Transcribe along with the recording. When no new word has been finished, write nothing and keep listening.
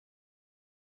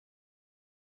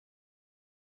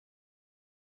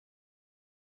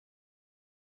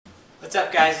What's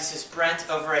up, guys? This is Brent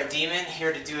over at Demon,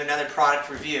 here to do another product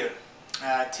review.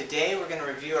 Today we're going to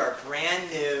review our brand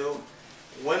new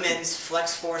women's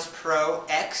FlexForce Pro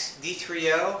X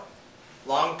D3O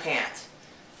long pant.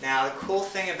 Now the cool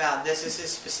thing about this is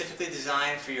specifically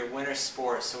designed for your winter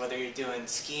sports. So whether you're doing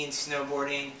skiing,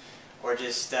 snowboarding, or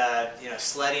just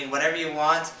sledding, whatever you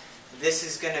want, this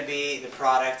is going to be the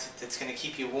product that's going to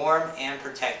keep you warm and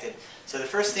protected. So the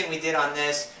first thing we did on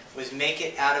this was make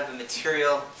it out of a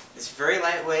material that's very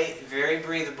lightweight, very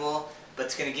breathable, but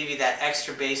it's going to give you that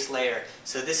extra base layer.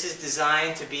 So this is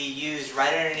designed to be used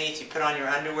right underneath. You put on your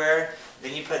underwear,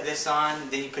 then you put this on,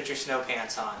 then you put your snow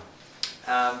pants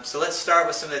on. So let's start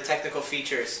with some of the technical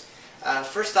features.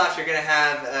 First off, you're going to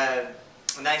have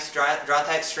a nice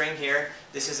draw-tight string here.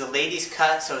 This is a ladies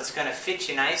cut, so it's going to fit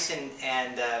you nice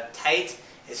and tight.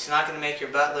 It's not going to make your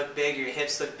butt look big or your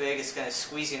hips look big. It's going to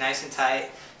squeeze you nice and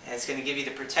tight, and it's going to give you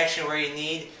the protection where you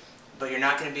need, but you're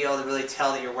not going to be able to really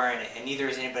tell that you're wearing it, and neither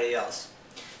is anybody else.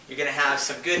 You're going to have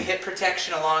some good hip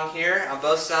protection along here on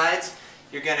both sides.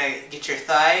 You're going to get your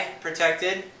thigh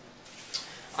protected.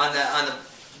 On the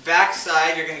back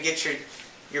side, you're going to get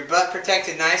your butt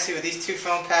protected nicely with these two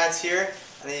foam pads here.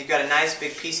 And then you've got a nice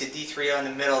big piece of D3O in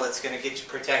the middle that's going to get you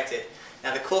protected.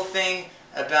 Now the cool thing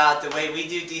about the way we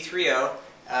do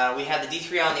D3O, we have the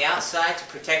D3O on the outside to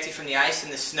protect you from the ice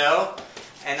and the snow.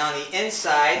 And on the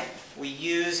inside, we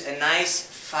use a nice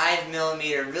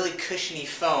 5mm, really cushiony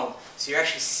foam. So you're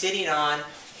actually sitting on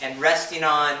and resting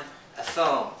on a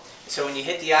foam. So when you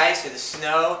hit the ice or the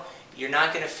snow, you're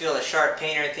not going to feel a sharp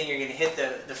pain or anything. You're going to hit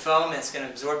the foam and it's going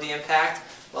to absorb the impact,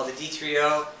 while the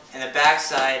D3O and the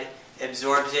backside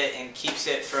absorbs it and keeps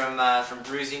it from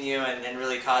bruising you and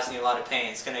really causing you a lot of pain.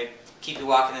 It's going to keep you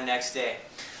walking the next day.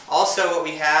 Also, what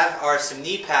we have are some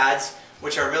knee pads,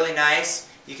 which are really nice.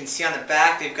 You can see on the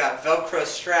back they've got Velcro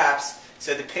straps,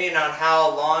 so depending on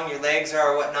how long your legs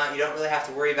are or whatnot, you don't really have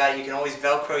to worry about it. You can always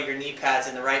Velcro your knee pads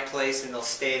in the right place and they'll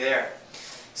stay there.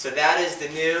 So that is the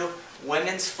new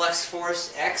women's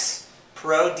FlexForce X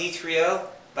Pro D3O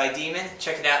by Demon.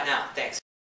 Check it out now. Thanks.